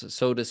gaps,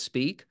 so to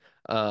speak,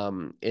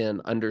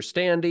 in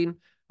understanding,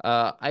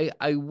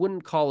 I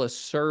wouldn't call a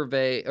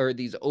survey or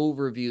these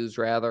overviews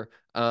rather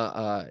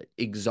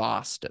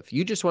exhaustive.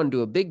 You just want to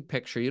do a big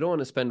picture. You don't want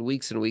to spend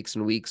weeks and weeks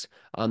and weeks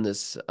on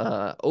this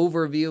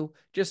overview.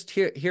 Just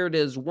here it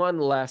is, one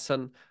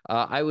lesson.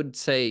 I would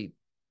say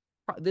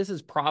this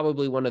is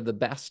probably one of the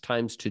best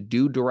times to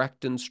do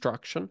direct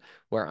instruction,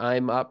 where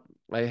I'm up,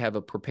 I have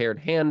a prepared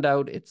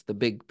handout. It's the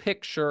big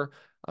picture.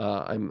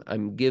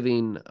 I'm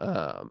giving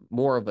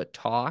more of a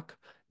talk.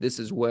 This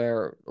is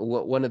where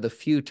one of the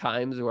few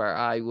times where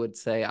I would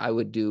say I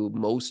would do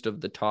most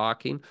of the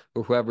talking,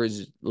 or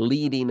whoever's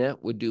leading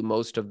it would do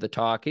most of the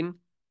talking.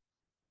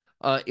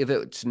 If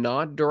it's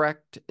not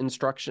direct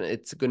instruction,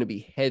 it's going to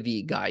be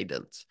heavy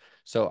guidance.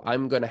 So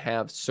I'm going to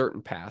have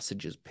certain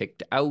passages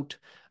picked out.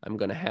 I'm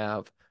going to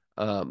have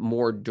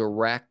more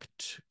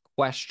direct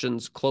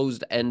questions,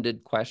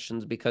 closed-ended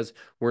questions, because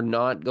we're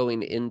not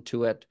going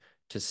into it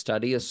to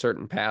study a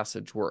certain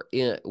passage. We're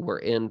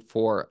in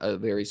for a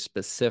very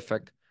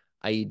specific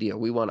idea.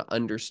 We want to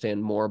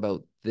understand more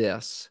about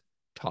this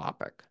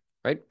topic,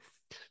 right?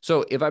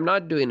 So if I'm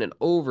not doing an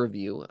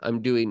overview,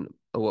 I'm doing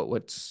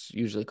what's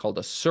usually called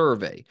a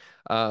survey,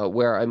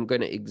 where I'm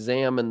going to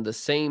examine the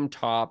same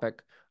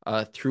topic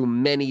through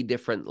many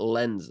different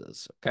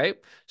lenses. Okay,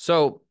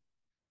 so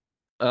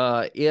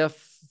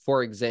if,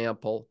 for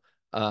example,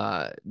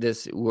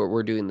 this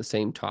we're doing the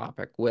same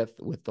topic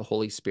with the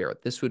Holy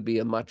Spirit, this would be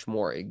a much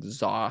more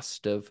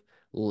exhaustive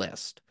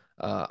list.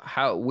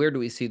 Where do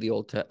we see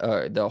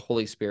the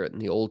Holy Spirit in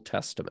the Old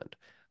Testament?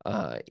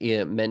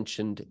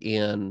 Mentioned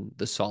in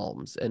the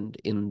Psalms and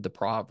in the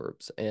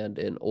Proverbs and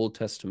in Old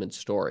Testament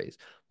stories.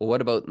 Well,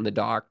 what about in the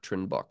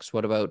doctrine books?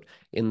 What about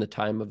in the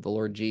time of the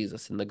Lord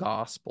Jesus in the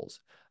Gospels?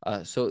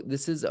 So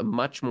this is a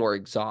much more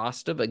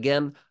exhaustive.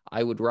 Again,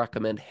 I would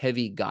recommend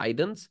heavy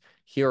guidance.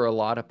 Here are a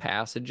lot of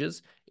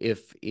passages.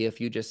 If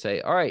you just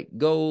say, all right,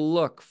 go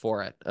look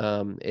for it,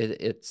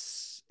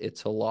 it's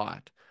a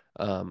lot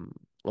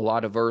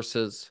of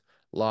verses,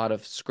 a lot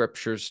of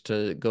scriptures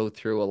to go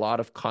through, a lot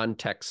of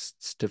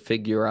contexts to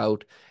figure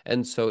out.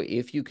 And so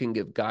if you can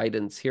give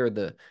guidance here,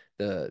 the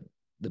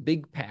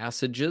big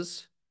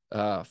passages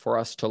for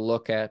us to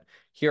look at,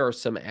 here are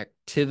some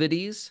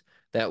activities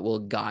that will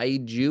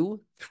guide you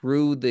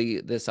through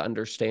this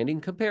understanding.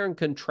 Compare and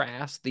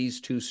contrast these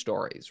two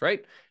stories,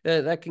 right?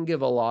 That can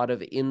give a lot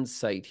of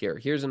insight here.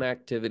 Here's an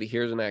activity,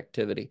 here's an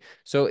activity.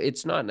 So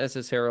it's not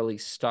necessarily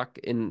stuck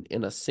in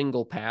a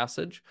single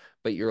passage,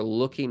 but you're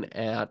looking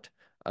at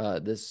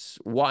this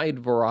wide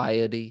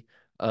variety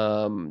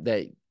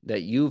that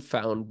you've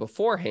found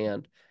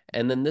beforehand.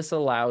 And then this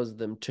allows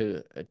them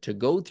to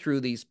go through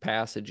these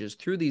passages,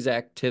 through these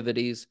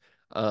activities,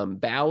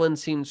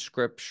 balancing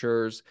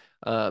scriptures,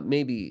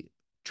 maybe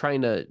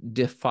trying to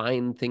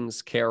define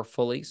things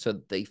carefully so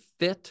that they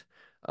fit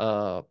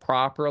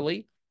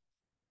properly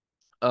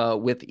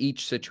with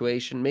each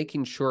situation,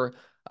 making sure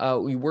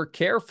we were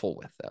careful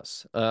with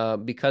this.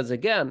 Because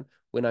again,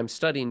 when I'm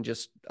studying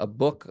just a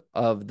book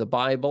of the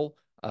Bible,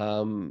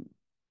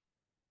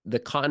 the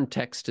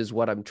context is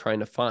what I'm trying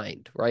to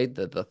find, right?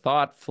 The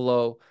thought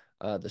flow,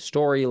 the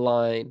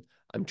storyline.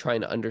 I'm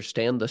trying to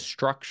understand the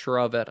structure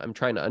of it. I'm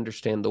trying to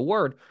understand the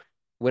word.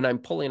 When I'm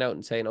pulling out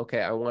and saying,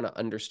 okay, I want to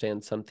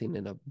understand something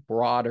in a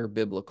broader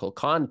biblical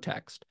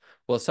context,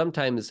 well,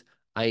 sometimes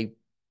I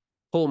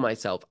pull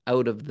myself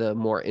out of the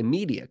more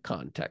immediate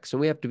context, and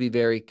we have to be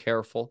very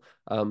careful.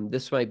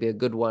 This might be a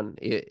good one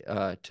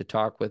to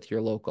talk with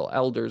your local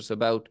elders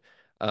about,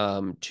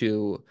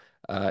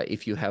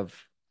 if you have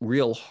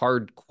real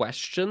hard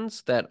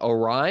questions that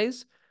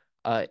arise.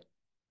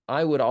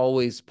 I would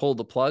always pull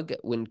the plug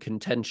when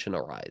contention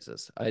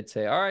arises. I'd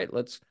say, all right,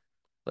 let's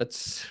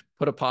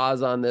put a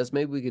pause on this.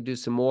 Maybe we could do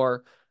some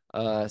more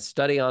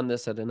study on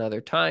this at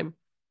another time.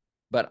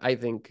 But I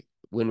think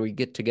when we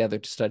get together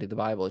to study the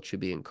Bible, it should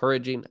be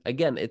encouraging.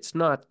 Again, it's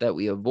not that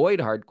we avoid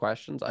hard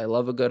questions. I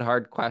love a good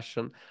hard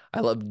question.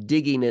 I love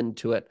digging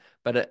into it.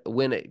 But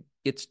when it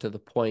gets to the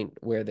point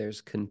where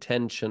there's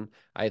contention,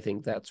 I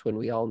think that's when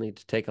we all need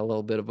to take a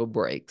little bit of a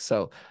break.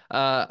 So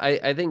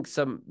I think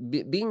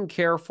being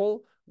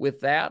careful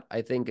with that.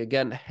 I think,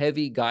 again,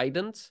 heavy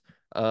guidance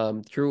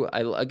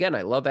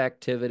I love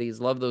activities,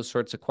 love those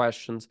sorts of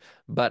questions,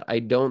 but I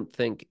don't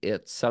think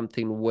it's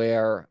something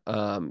where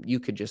you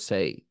could just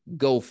say,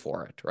 go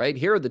for it, right?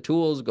 Here are the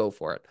tools, go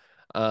for it,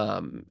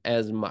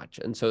 as much.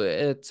 And so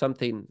it's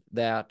something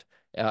that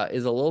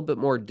is a little bit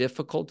more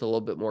difficult, a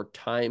little bit more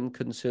time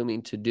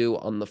consuming to do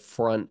on the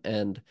front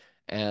end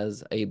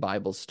as a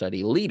Bible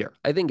study leader.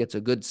 I think it's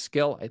a good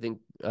skill. I think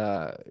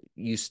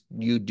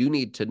you do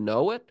need to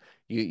know it.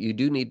 You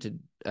do need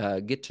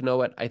to get to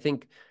know it. I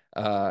think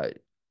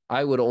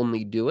I would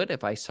only do it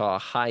if I saw a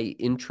high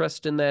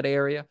interest in that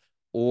area.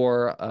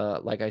 or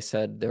like I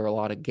said, there are a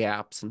lot of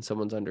gaps in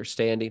someone's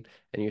understanding,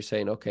 and you're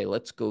saying, okay,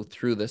 let's go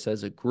through this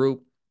as a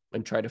group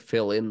and try to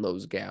fill in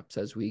those gaps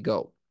as we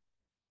go.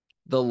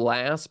 The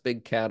last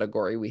big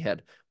category, we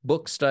had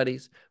book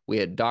studies, we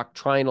had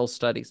doctrinal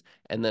studies,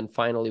 and then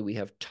finally we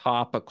have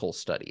topical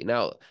study.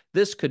 Now,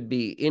 this could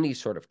be any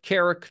sort of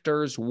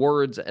characters,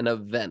 words, and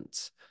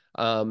events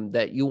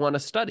that you want to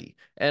study.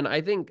 And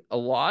I think a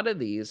lot of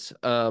these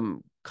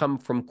come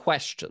from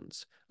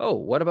questions. Oh,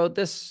 what about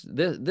this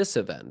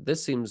event?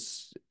 This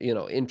seems,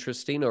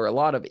 interesting, or a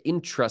lot of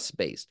interest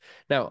based.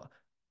 Now,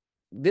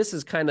 this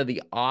is kind of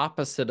the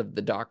opposite of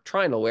the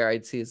doctrinal, where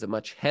I'd see is a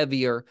much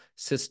heavier,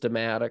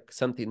 systematic,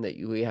 something that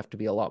we have to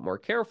be a lot more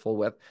careful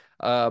with.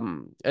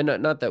 And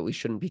not that we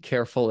shouldn't be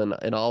careful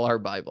in all our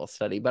Bible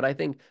study, but I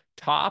think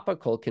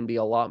topical can be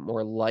a lot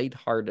more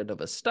lighthearted of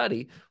a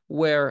study,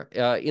 where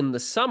in the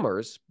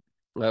summers,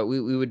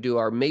 we would do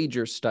our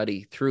major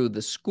study through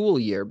the school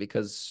year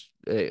because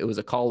it was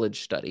a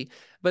college study,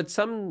 but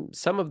some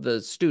of the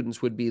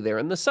students would be there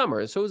in the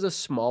summer, so it was a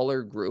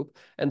smaller group.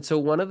 And so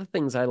one of the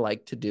things I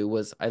like to do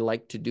was I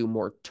like to do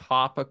more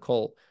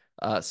topical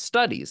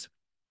studies.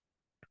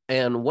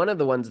 And one of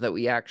the ones that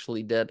we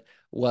actually did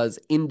was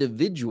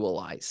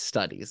individualized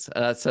studies.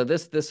 So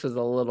this was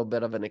a little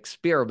bit of an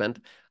experiment,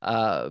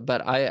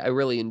 but I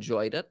really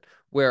enjoyed it,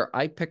 where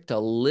I picked a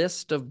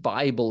list of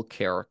Bible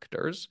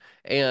characters.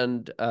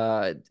 And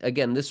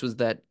again, this is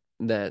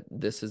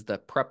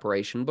the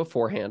preparation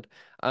beforehand.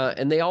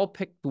 And they all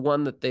picked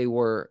one that they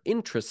were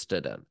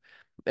interested in.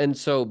 And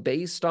so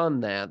based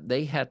on that,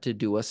 they had to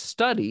do a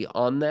study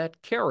on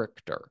that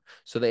character.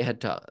 So they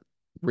had to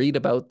read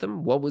about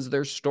them. What was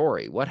their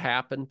story? What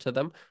happened to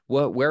them?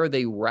 Where are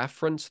they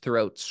referenced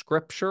throughout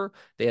Scripture?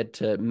 They had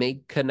to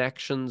make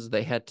connections.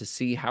 They had to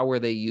see how are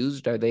they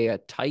used. Are they a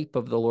type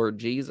of the Lord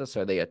Jesus?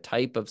 Are they a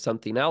type of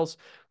something else?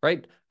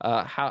 Right?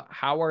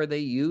 How are they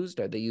used?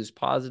 Are they used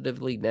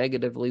positively,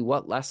 negatively?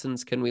 What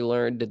lessons can we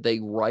learn? Did they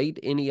write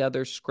any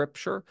other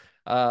Scripture?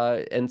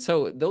 And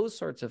so those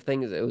sorts of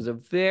things, it was a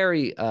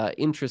very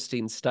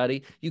interesting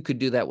study. You could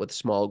do that with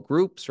small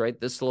groups, right?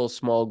 This little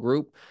small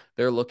group,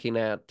 they're looking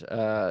at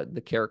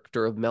the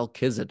character of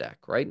Melchizedek,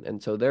 right?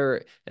 And so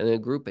they're in a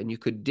group, and you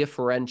could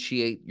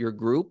differentiate your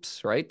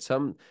groups, right?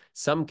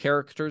 Some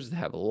characters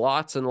have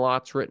lots and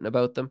lots written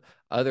about them,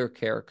 other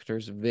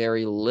characters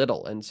very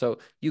little. And so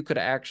you could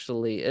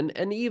actually,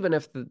 and even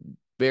if the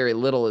very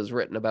little is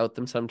written about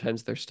them,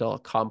 sometimes they're still a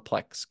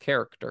complex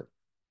character.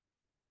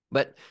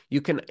 But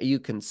you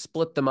can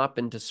split them up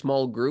into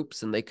small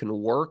groups, and they can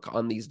work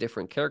on these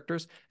different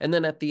characters. And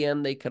then at the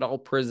end, they could all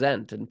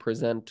present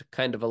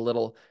kind of a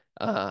little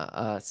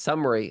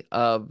summary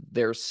of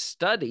their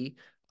study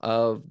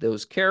of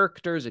those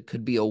characters. It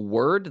could be a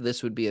word.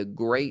 This would be a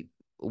great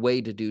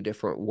way to do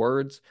different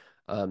words.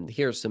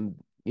 Here's some,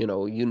 you're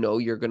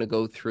going to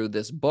go through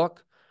this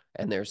book,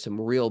 and there's some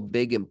real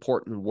big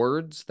important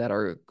words that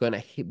are going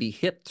to be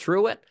hit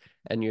through it.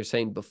 And you're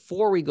saying,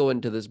 before we go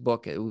into this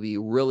book, it would be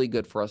really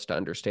good for us to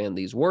understand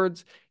these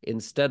words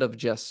instead of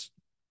just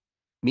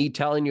me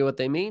telling you what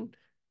they mean.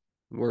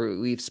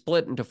 We've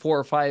split into 4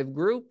 or 5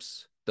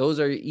 groups.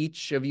 Those are,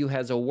 each of you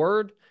has a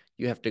word.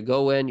 You have to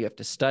go in, you have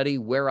to study.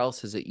 Where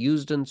else is it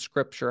used in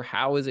Scripture?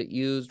 How is it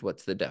used?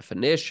 What's the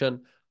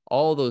definition?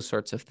 All those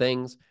sorts of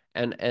things.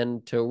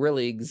 And to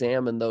really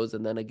examine those.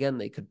 And then again,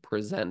 they could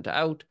present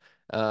out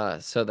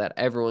so that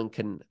everyone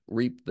can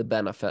reap the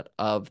benefit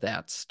of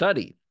that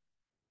study.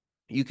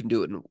 You can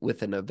do it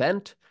with an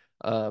event.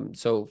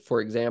 So, for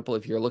example,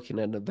 if you're looking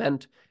at an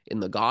event in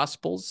the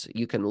Gospels,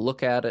 you can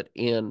look at it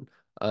in,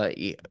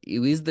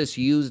 is this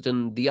used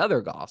in the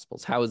other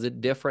Gospels? How is it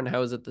different?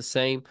 How is it the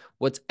same?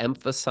 What's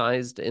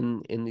emphasized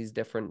in these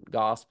different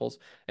Gospels?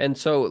 And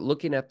so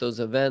looking at those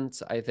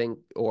events, I think,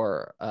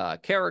 or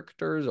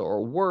characters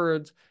or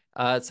words,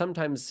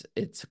 sometimes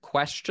it's a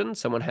question.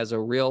 Someone has a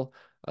real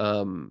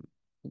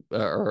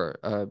or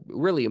a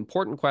really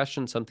important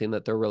question, something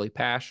that they're really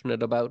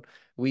passionate about.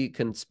 We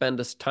can spend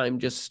this time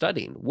just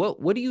studying.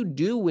 What do you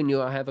do when you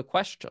have a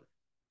question?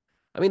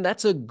 I mean,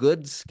 that's a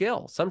good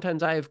skill.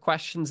 Sometimes I have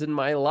questions in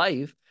my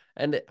life,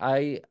 and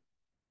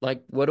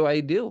what do I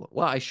do?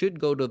 Well, I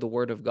should go to the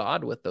Word of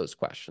God with those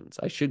questions.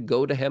 I should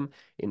go to Him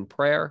in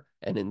prayer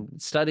and in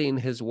studying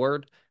His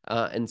Word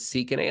and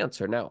seek an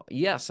answer. Now,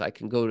 yes, I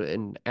can go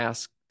and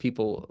ask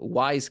people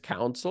wise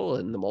counsel.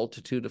 In the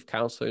multitude of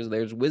counselors,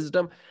 there's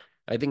wisdom.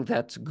 I think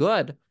that's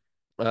good.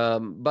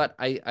 But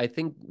I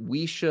think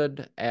we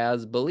should,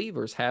 as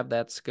believers, have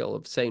that skill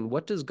of saying,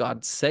 what does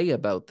God say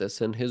about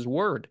this in His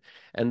Word?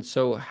 And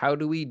so how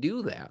do we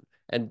do that?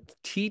 And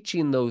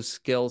teaching those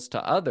skills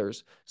to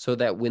others so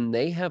that when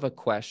they have a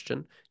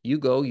question, you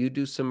go, you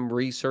do some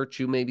research,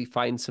 you maybe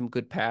find some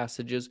good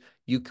passages.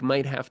 You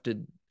might have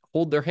to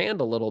hold their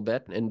hand a little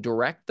bit and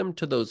direct them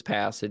to those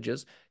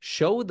passages,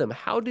 show them,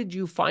 how did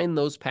you find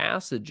those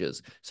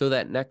passages, so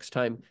that next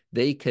time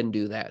they can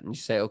do that. And you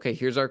say, okay,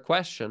 here's our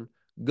question,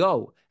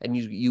 go. And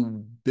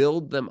you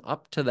build them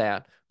up to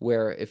that,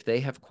 where if they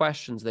have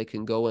questions, they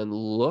can go and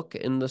look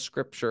in the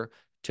Scripture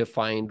to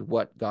find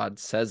what God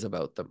says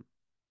about them.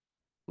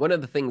 One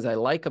of the things I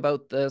like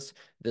about this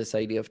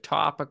idea of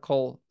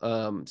topical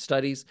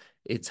studies,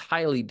 it's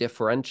highly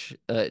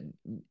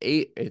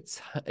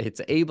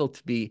it's able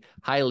to be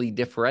highly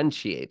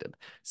differentiated.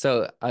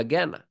 So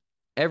again,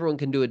 everyone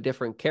can do a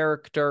different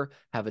character,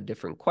 have a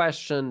different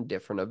question,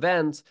 different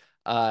events.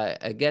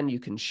 Again, you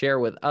can share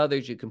with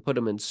others. You can put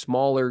them in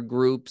smaller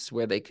groups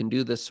where they can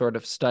do this sort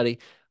of study.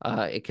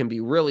 It can be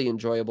really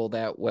enjoyable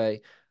that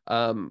way.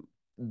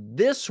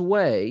 This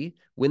way,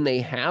 when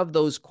they have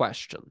those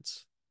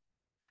questions,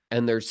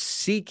 and they're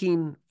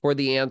seeking for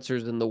the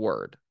answers in the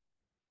word,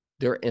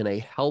 they're in a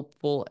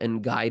helpful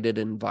and guided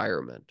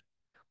environment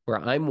where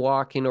I'm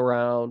walking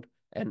around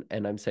and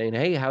I'm saying,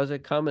 "Hey, how's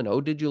it coming?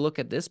 Oh, did you look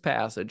at this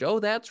passage? Oh,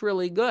 that's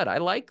really good. I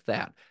like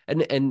that."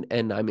 And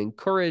I'm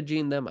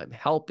encouraging them, I'm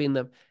helping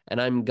them,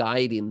 and I'm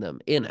guiding them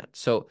in it.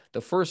 So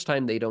the first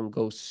time they don't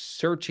go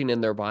searching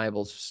in their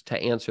Bibles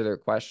to answer their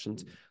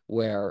questions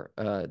where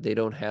they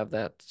don't have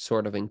that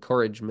sort of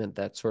encouragement,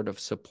 that sort of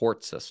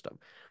support system.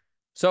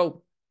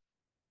 So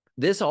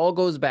this all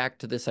goes back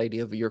to this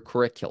idea of your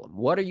curriculum.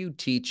 What are you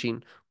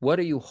teaching? What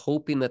are you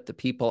hoping that the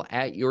people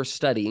at your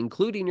study,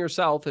 including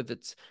yourself, if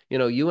it's,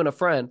 you and a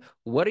friend,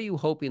 what are you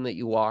hoping that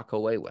you walk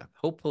away with?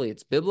 Hopefully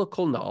it's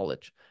biblical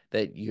knowledge,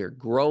 that you're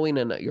growing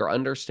in your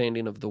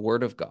understanding of the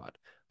Word of God.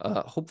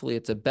 Hopefully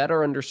it's a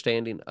better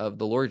understanding of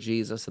the Lord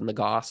Jesus and the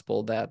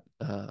gospel that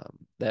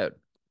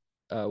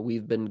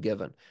we've been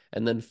given.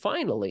 And then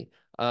finally,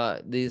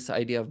 this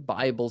idea of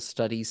Bible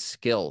study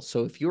skills.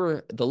 So if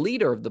you're the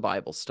leader of the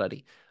Bible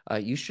study,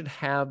 you should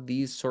have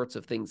these sorts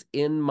of things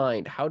in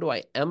mind. How do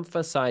I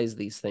emphasize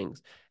these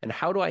things? And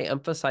how do I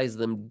emphasize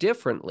them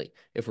differently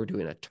if we're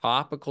doing a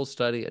topical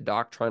study, a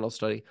doctrinal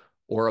study,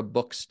 or a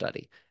book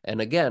study?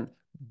 And again,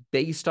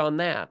 based on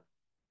that,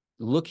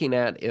 looking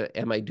at,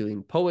 am I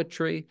doing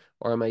poetry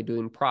or am I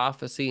doing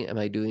prophecy? Am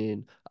I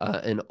doing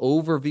an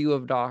overview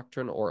of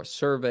doctrine or a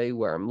survey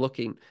where I'm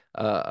looking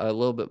a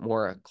little bit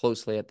more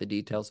closely at the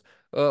details?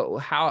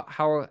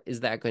 How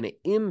is that going to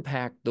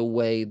impact the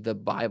way the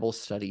Bible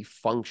study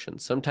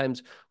functions?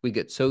 Sometimes we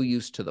get so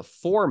used to the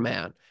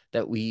format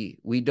that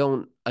we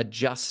don't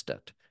adjust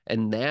it,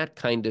 and that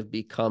kind of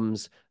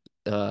becomes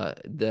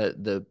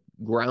the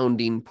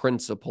grounding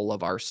principle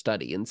of our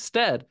study.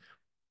 Instead,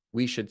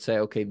 we should say,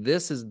 okay,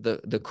 this is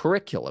the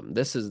curriculum.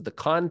 This is the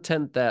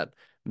content that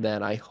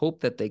I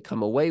hope that they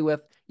come away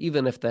with,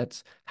 even if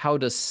that's how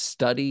to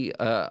study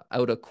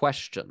out a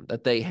question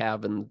that they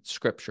have in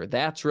Scripture.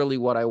 That's really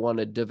what I want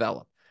to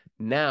develop.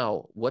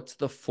 Now, what's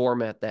the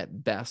format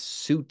that best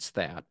suits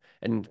that,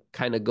 and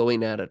kind of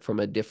going at it from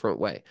a different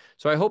way.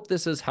 So I hope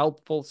this is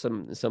helpful,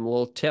 some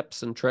little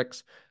tips and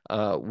tricks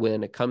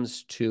when it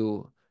comes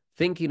to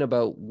thinking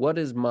about what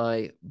is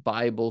my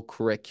Bible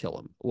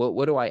curriculum?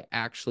 What do I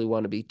actually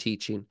want to be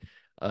teaching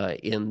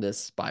in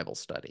this Bible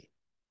study?